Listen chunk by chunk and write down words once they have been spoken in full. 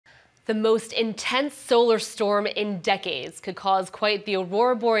The most intense solar storm in decades could cause quite the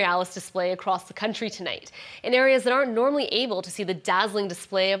aurora borealis display across the country tonight, in areas that aren't normally able to see the dazzling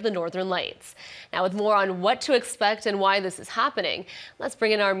display of the northern lights. Now, with more on what to expect and why this is happening, let's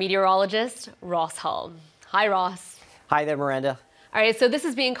bring in our meteorologist, Ross Hull. Hi, Ross. Hi there, Miranda. All right, so this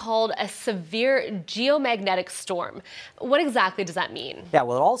is being called a severe geomagnetic storm. What exactly does that mean? Yeah,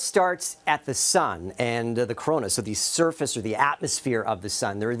 well, it all starts at the sun and the corona, so the surface or the atmosphere of the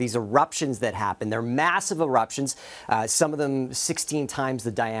sun. There are these eruptions that happen. They're massive eruptions, some of them 16 times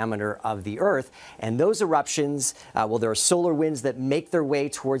the diameter of the Earth. And those eruptions, well, there are solar winds that make their way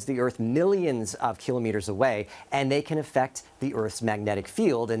towards the Earth millions of kilometers away, and they can affect the Earth's magnetic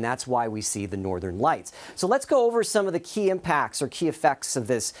field, and that's why we see the northern lights. So let's go over some of the key impacts or key effects of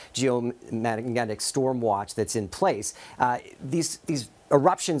this geomagnetic storm watch that's in place. These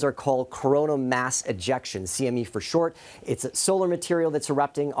eruptions are called coronal mass ejections, CME for short. It's a solar material that's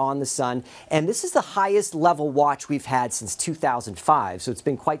erupting on the sun, and this is the highest level watch we've had since 2005, so it's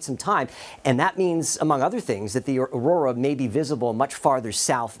been quite some time, and that means, among other things, that the aurora may be visible much farther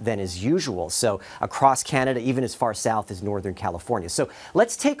south than is usual, so across Canada, even as far south as northern California. So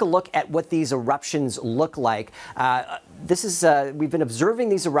let's take a look at what these eruptions look like. We've been observing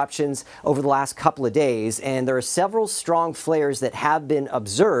these eruptions over the last couple of days, and there are several strong flares that have been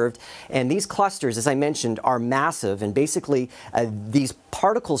observed, and these clusters, as I mentioned, are massive, and basically these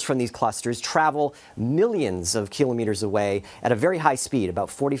particles from these clusters travel millions of kilometers away at a very high speed,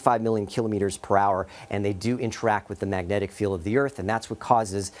 about 45 million kilometers per hour, and they do interact with the magnetic field of the Earth, and that's what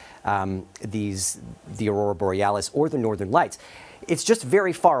causes the aurora borealis or the northern lights. It's just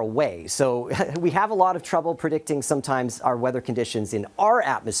very far away, so we have a lot of trouble predicting sometimes our weather conditions in our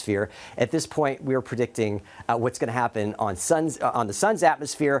atmosphere. At this point, we're predicting what's going to happen on the sun's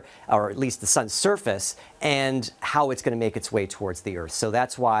atmosphere, or at least the sun's surface, and how it's going to make its way towards the Earth. So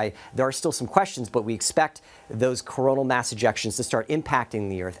that's why there are still some questions, but we expect those coronal mass ejections to start impacting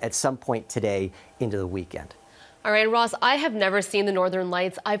the Earth at some point today into the weekend. All right, Ross, I have never seen the northern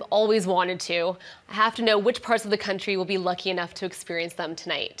lights. I've always wanted to. I have to know which parts of the country will be lucky enough to experience them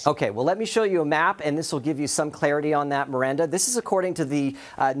tonight. Okay, well, let me show you a map, and this will give you some clarity on that, Miranda. This is according to the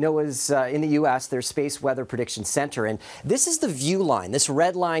NOAA's, in the U.S., their Space Weather Prediction Center, and this is the view line, this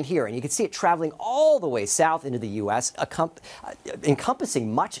red line here, and you can see it traveling all the way south into the U.S.,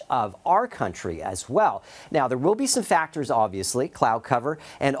 encompassing much of our country as well. Now, there will be some factors, obviously, cloud cover,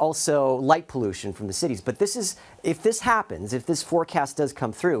 and also light pollution from the cities, but this is, if this happens, if this forecast does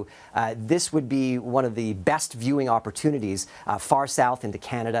come through, this would be one of the best viewing opportunities far south into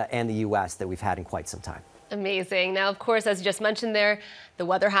Canada and the U.S. that we've had in quite some time. Amazing. Now, of course, as you just mentioned there, the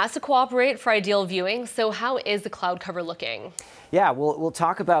weather has to cooperate for ideal viewing. So how is the cloud cover looking? Yeah, we'll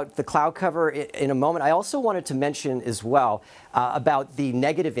talk about the cloud cover in a moment. I also wanted to mention as well about the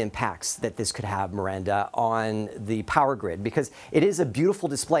negative impacts that this could have, Miranda, on the power grid, because it is a beautiful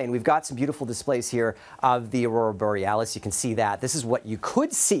display, and we've got some beautiful displays here of the aurora borealis. You can see that. This is what you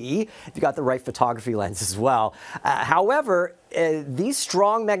could see if you got the right photography lens as well. However, these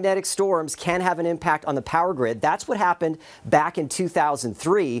strong magnetic storms can have an impact on the power grid. That's what happened back in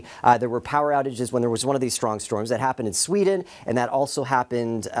 2003. There were power outages when there was one of these strong storms. That happened in Sweden, and that also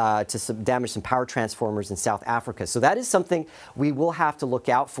happened to damage some power transformers in South Africa. So that is something we will have to look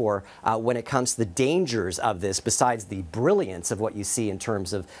out for when it comes to the dangers of this, besides the brilliance of what you see in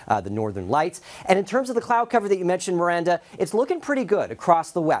terms of the northern lights. And in terms of the cloud cover that you mentioned, Miranda, it's looking pretty good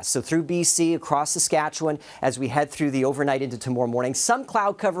across the west. So through BC, across Saskatchewan, as we head through the overnight into tomorrow morning. Some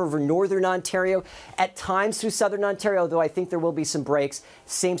cloud cover over northern Ontario, at times through southern Ontario, though I think there will be some breaks.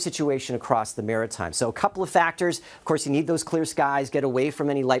 Same situation across the Maritimes. So a couple of factors. Of course, you need those clear skies, get away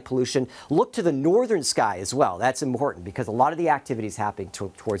from any light pollution. Look to the northern sky as well. That's important because a lot of the activity is happening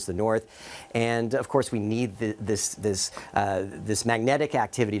towards the north. And of course, we need this magnetic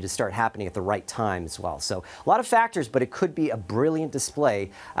activity to start happening at the right time as well. So a lot of factors, but it could be a brilliant display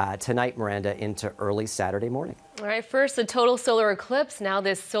tonight, Miranda, into early Saturday morning. All right, first a total solar eclipse, now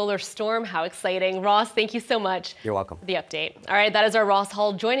this solar storm. How exciting. Ross, thank you so much. You're welcome. For the update. All right, that is our Ross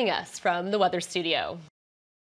Hull joining us from the Weather Studio.